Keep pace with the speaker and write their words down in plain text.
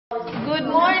Good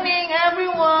morning,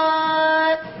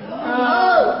 everyone!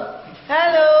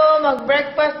 Hello!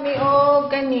 Mag-breakfast mi o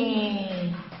kani.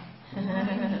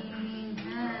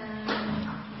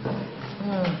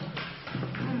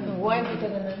 Why dito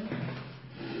na?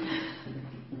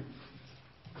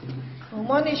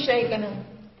 Moni siya ka ng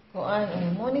kuan.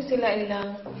 Moni sila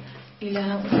ilang di ka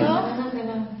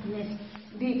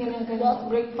lang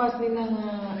breakfast nila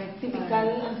nga typical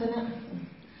ang sana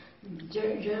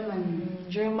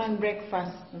German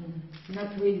breakfast.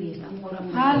 Not really.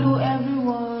 Hello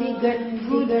everyone.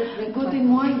 Good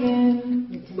morning.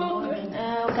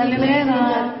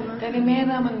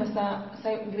 Kalimera man basta sa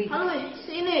Greek. Hallo,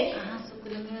 sini. So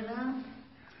kalimera.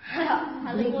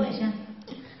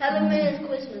 Kalimera is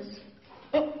Christmas.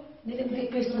 Dili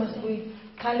Christmas uy.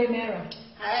 Kalimera.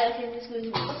 It's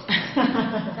Christmas.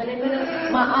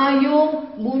 Kalimera.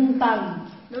 Maayong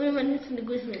buntag. No, man, it's the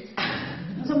Christmas.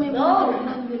 So may no,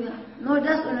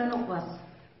 that's unanok was.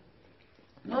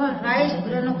 No, rice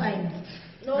unanok ay.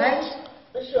 No, Rice.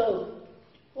 So,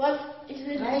 what is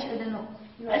it? Rice unanok.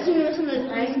 I think it's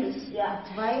Christmas. Yeah.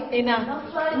 Why? Ina.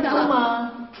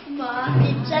 Ma,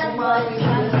 it's was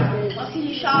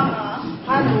die Shama.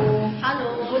 Hallo.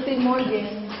 Hallo. Guten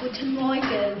Morgen. Guten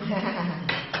Morgen.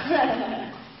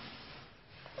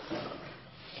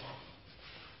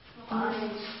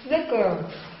 Liquor.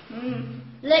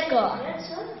 Lecker.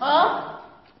 Oh?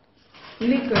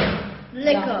 Liquor.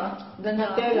 Lecker.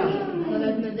 Donatella.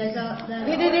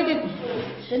 Didi.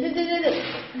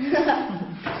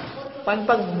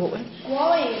 Pagpagbuo.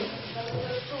 Mooi.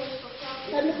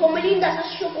 Dan komen die naar de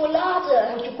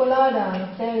chocolade. Chocolada.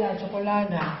 Nutella.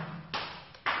 Chocolada.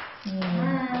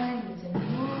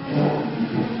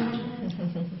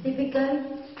 Typical.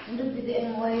 Hindi pwede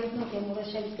ang white no kay mura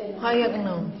siya kay. Hayag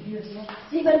no.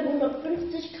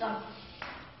 750 Gramm.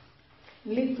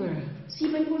 Liquor.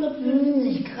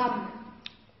 750 Gramm.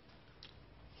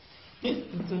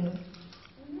 Ito no.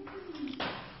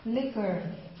 Liquor.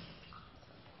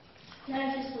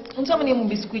 Unsa man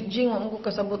imong biscuit jing, wa mo ko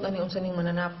kasabot ani unsa ning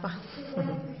mananapa.